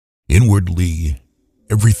Inwardly,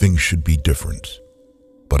 everything should be different,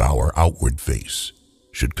 but our outward face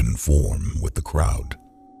should conform with the crowd.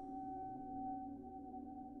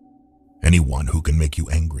 Anyone who can make you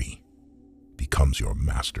angry becomes your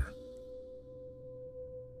master.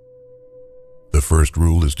 The first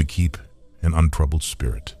rule is to keep an untroubled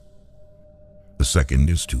spirit. The second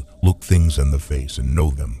is to look things in the face and know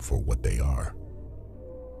them for what they are.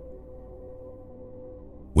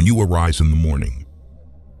 When you arise in the morning,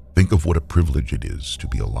 think of what a privilege it is to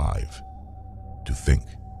be alive, to think,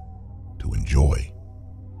 to enjoy,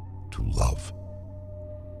 to love.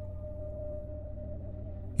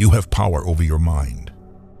 You have power over your mind,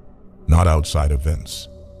 not outside events.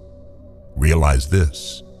 Realize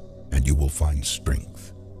this, and you will find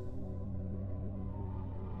strength.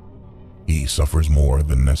 He suffers more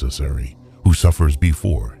than necessary, who suffers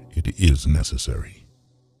before it is necessary.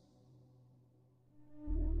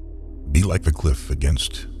 Be like the cliff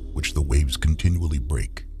against which the waves continually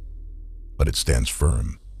break, but it stands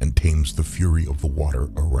firm and tames the fury of the water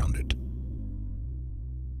around it.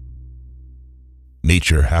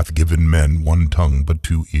 Nature hath given men one tongue but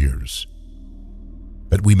two ears,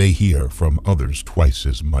 that we may hear from others twice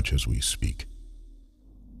as much as we speak.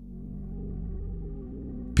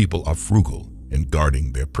 People are frugal in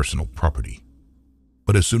guarding their personal property,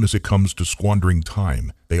 but as soon as it comes to squandering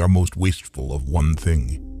time, they are most wasteful of one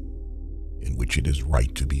thing, in which it is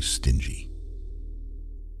right to be stingy.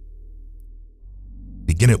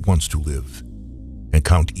 Begin at once to live, and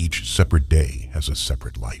count each separate day as a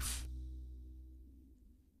separate life.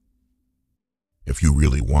 If you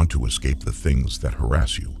really want to escape the things that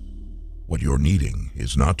harass you, what you're needing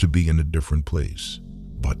is not to be in a different place,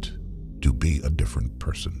 but to be a different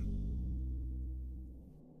person.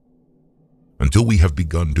 Until we have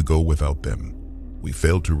begun to go without them, we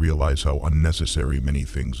fail to realize how unnecessary many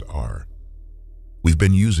things are. We've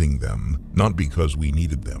been using them not because we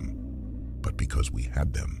needed them, but because we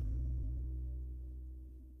had them.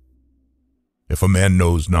 If a man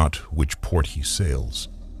knows not which port he sails,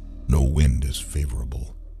 no wind is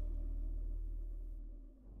favorable.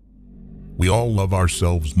 We all love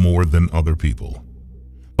ourselves more than other people,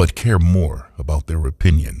 but care more about their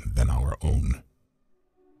opinion than our own.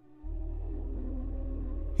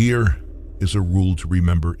 Here is a rule to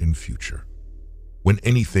remember in future. When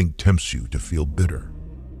anything tempts you to feel bitter,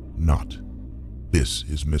 not, "This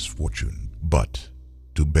is misfortune," but,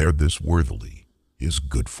 "To bear this worthily is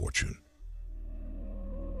good fortune."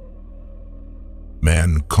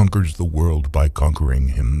 Man conquers the world by conquering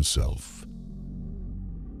himself.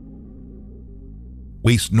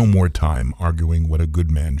 Waste no more time arguing what a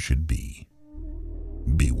good man should be.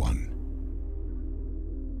 Be one.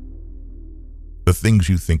 The things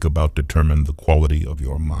you think about determine the quality of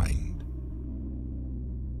your mind.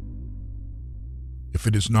 If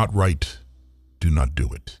it is not right, do not do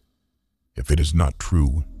it. If it is not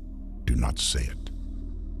true, do not say it.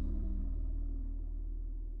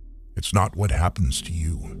 It's not what happens to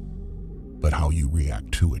you, but how you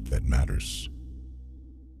react to it that matters.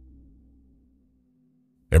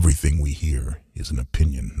 Everything we hear is an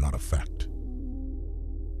opinion, not a fact.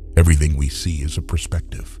 Everything we see is a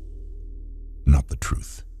perspective, not the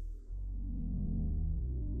truth.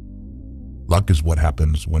 Luck is what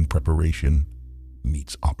happens when preparation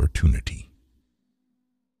meets opportunity.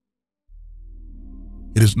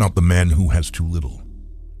 It is not the man who has too little,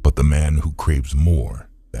 but the man who craves more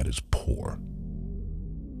that is poor.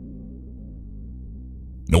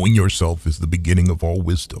 Knowing yourself is the beginning of all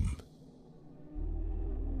wisdom.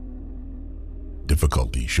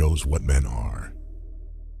 Difficulty shows what men are.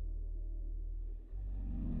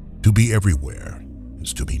 To be everywhere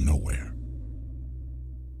is to be nowhere.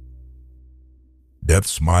 Death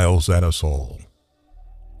smiles at us all.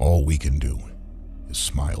 All we can do is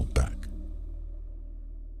smile back.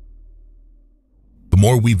 The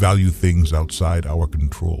more we value things outside our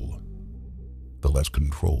control, the less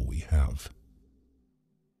control we have.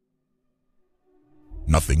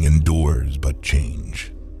 Nothing endures but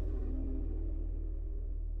change.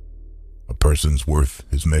 A person's worth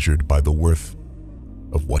is measured by the worth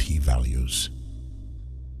of what he values.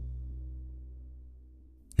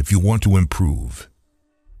 If you want to improve,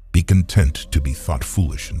 be content to be thought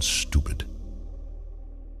foolish and stupid.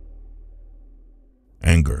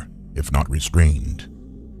 Anger, if not restrained,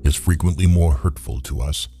 is frequently more hurtful to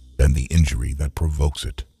us than the injury that provokes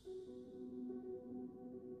it.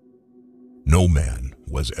 No man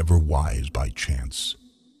was ever wise by chance.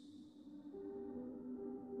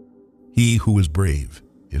 He who is brave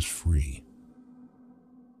is free.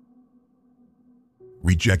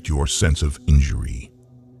 Reject your sense of injury,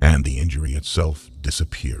 and the injury itself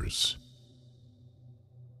disappears.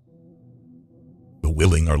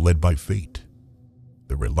 willing are led by fate,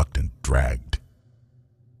 the reluctant dragged.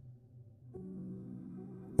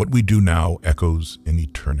 What we do now echoes in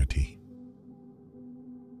eternity.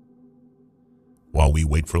 While we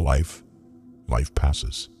wait for life, life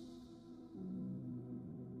passes.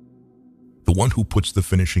 The one who puts the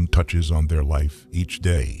finishing touches on their life each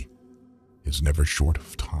day is never short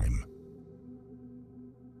of time.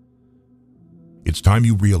 It's time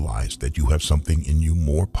you realize that you have something in you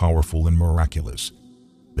more powerful and miraculous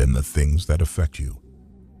than the things that affect you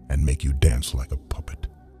and make you dance like a puppet.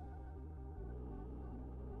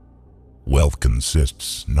 Wealth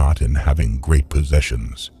consists not in having great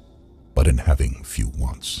possessions, but in having few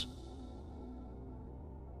wants.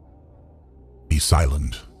 Be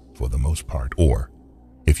silent for the most part, or,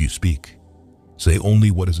 if you speak, say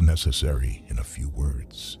only what is necessary in a few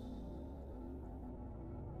words.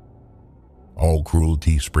 All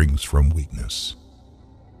cruelty springs from weakness.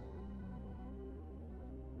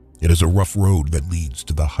 It is a rough road that leads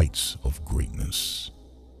to the heights of greatness.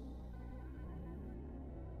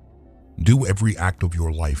 Do every act of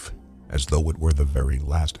your life as though it were the very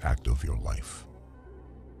last act of your life.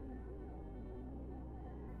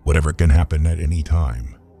 Whatever can happen at any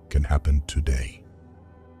time can happen today.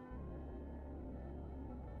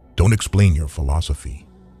 Don't explain your philosophy,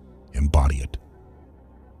 embody it.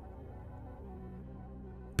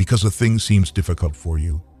 Because a thing seems difficult for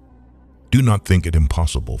you, do not think it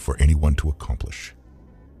impossible for anyone to accomplish.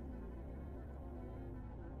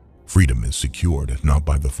 Freedom is secured not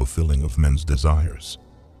by the fulfilling of men's desires,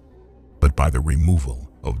 but by the removal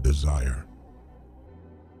of desire.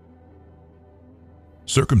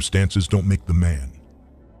 Circumstances don't make the man.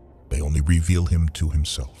 They only reveal him to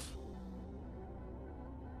himself.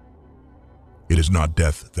 It is not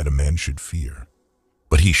death that a man should fear,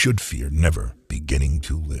 but he should fear never beginning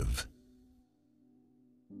to live.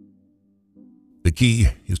 The key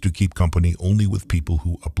is to keep company only with people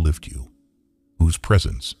who uplift you, whose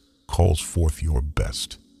presence calls forth your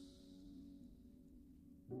best.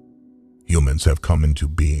 Humans have come into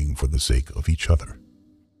being for the sake of each other,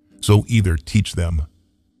 so either teach them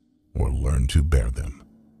or learn to bear them.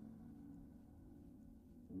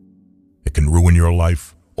 It can ruin your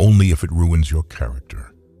life only if it ruins your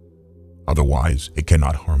character. Otherwise, it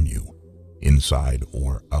cannot harm you, inside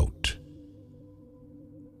or out.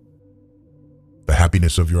 The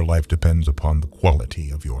happiness of your life depends upon the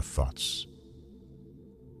quality of your thoughts.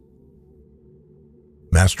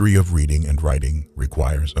 Mastery of reading and writing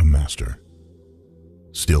requires a master.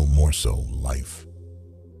 Still more so, life.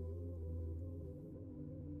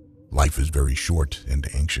 Life is very short and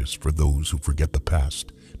anxious for those who forget the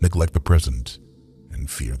past, neglect the present, and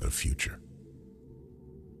fear the future.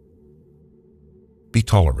 Be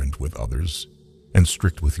tolerant with others and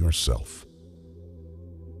strict with yourself.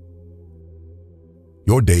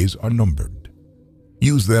 Your days are numbered.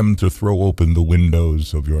 Use them to throw open the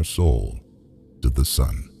windows of your soul to the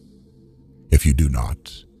sun. If you do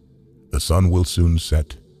not, the sun will soon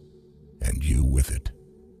set, and you with it.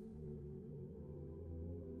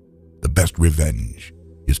 The best revenge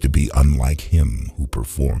is to be unlike him who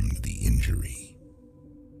performed the injury.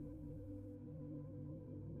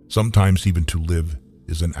 Sometimes even to live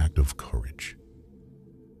is an act of courage.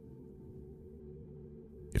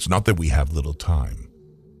 It's not that we have little time,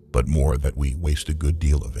 but more that we waste a good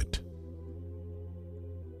deal of it.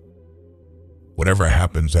 Whatever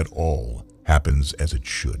happens at all happens as it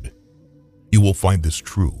should. You will find this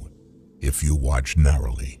true if you watch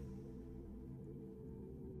narrowly.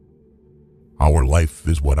 Our life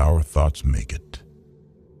is what our thoughts make it.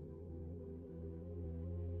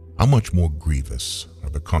 How much more grievous are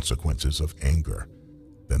the consequences of anger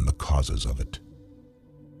than the causes of it?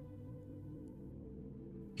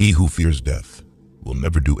 He who fears death will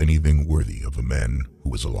never do anything worthy of a man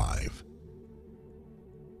who is alive.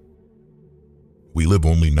 We live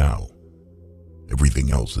only now.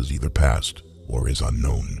 Everything else is either past or is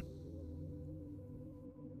unknown.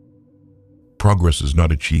 Progress is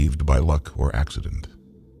not achieved by luck or accident,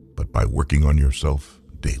 but by working on yourself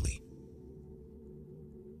daily.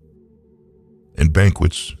 In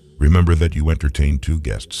banquets, remember that you entertain two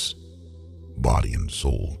guests, body and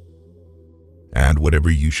soul. And whatever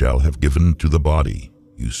you shall have given to the body,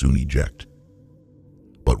 you soon eject.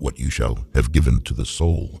 But what you shall have given to the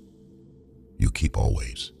soul, you keep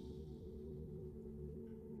always.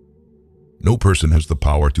 No person has the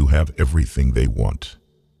power to have everything they want,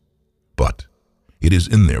 but it is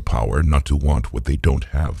in their power not to want what they don't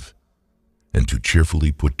have, and to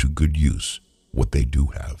cheerfully put to good use what they do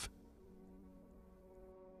have.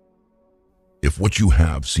 If what you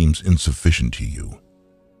have seems insufficient to you,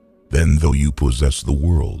 then though you possess the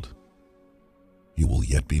world, you will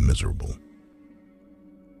yet be miserable.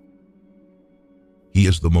 He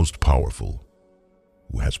is the most powerful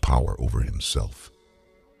who has power over himself.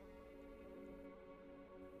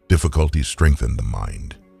 Difficulties strengthen the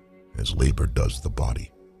mind, as labor does the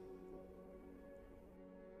body.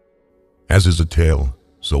 As is a tale,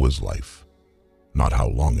 so is life. Not how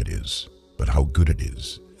long it is, but how good it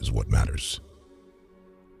is what matters.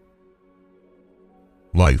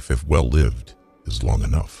 Life, if well lived, is long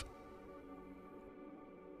enough.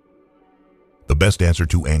 The best answer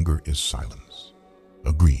to anger is silence.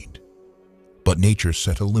 Agreed. But nature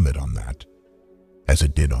set a limit on that, as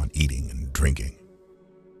it did on eating and drinking.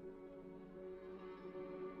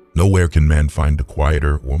 Nowhere can man find a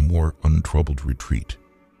quieter or more untroubled retreat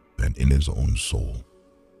than in his own soul.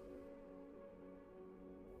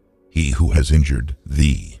 He who has injured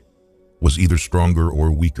thee was either stronger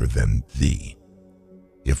or weaker than thee.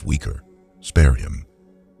 If weaker, spare him.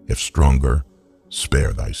 If stronger,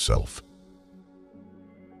 spare thyself.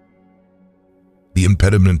 The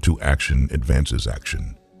impediment to action advances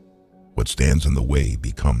action. What stands in the way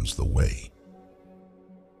becomes the way.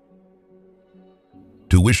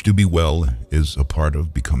 To wish to be well is a part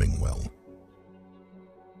of becoming well.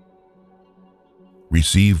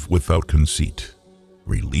 Receive without conceit.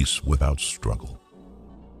 Release without struggle.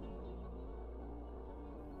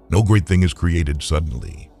 No great thing is created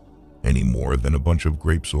suddenly, any more than a bunch of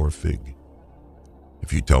grapes or a fig.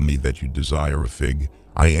 If you tell me that you desire a fig,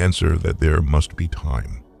 I answer that there must be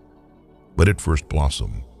time. Let it first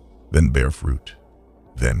blossom, then bear fruit,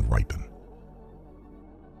 then ripen.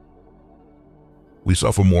 We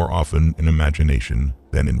suffer more often in imagination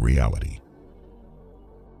than in reality.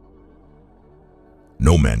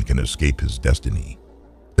 No man can escape his destiny,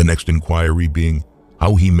 the next inquiry being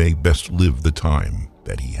how he may best live the time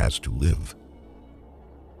that he has to live.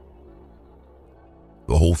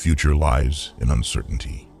 The whole future lies in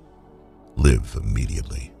uncertainty. Live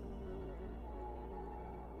immediately.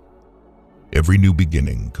 Every new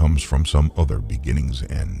beginning comes from some other beginning's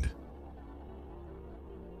end.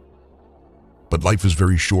 But life is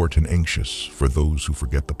very short and anxious for those who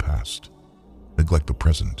forget the past, neglect the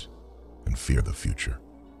present, and fear the future.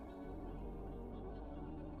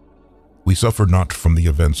 We suffer not from the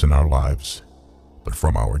events in our lives, but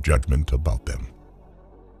from our judgment about them.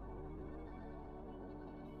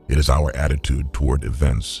 It is our attitude toward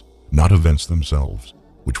events, not events themselves,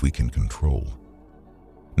 which we can control.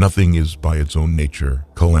 Nothing is by its own nature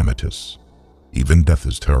calamitous. Even death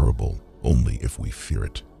is terrible only if we fear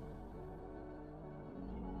it.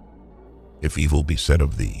 If evil be said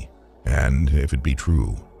of thee, and if it be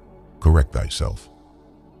true, correct thyself.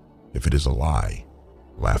 If it is a lie,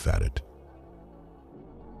 laugh at it.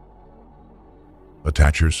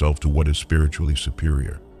 Attach yourself to what is spiritually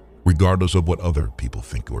superior, regardless of what other people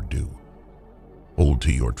think or do. Hold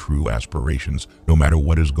to your true aspirations, no matter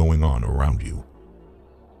what is going on around you.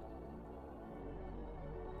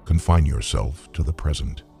 Confine yourself to the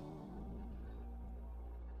present.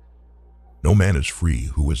 No man is free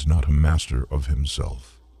who is not a master of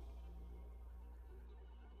himself.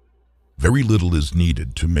 Very little is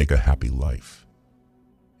needed to make a happy life.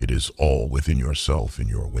 It is all within yourself and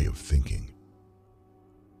your way of thinking.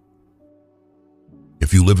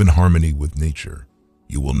 If you live in harmony with nature,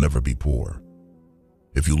 you will never be poor.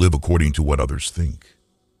 If you live according to what others think,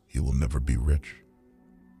 you will never be rich.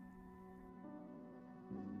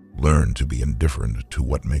 Learn to be indifferent to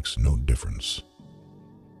what makes no difference.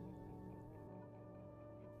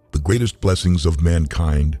 The greatest blessings of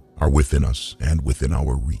mankind are within us and within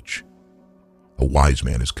our reach. A wise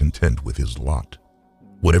man is content with his lot,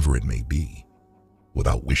 whatever it may be,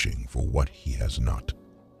 without wishing for what he has not.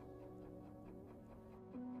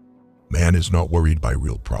 Man is not worried by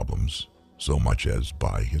real problems so much as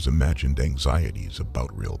by his imagined anxieties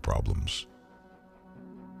about real problems.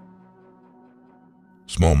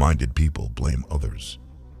 Small-minded people blame others.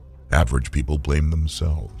 Average people blame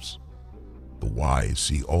themselves. The wise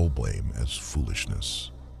see all blame as foolishness.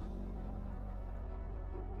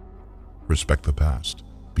 Respect the past.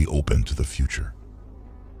 Be open to the future.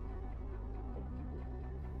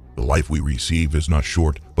 The life we receive is not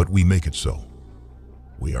short, but we make it so.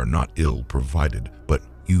 We are not ill provided, but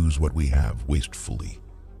use what we have wastefully.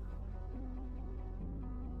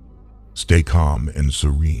 Stay calm and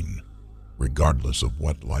serene, regardless of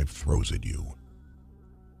what life throws at you.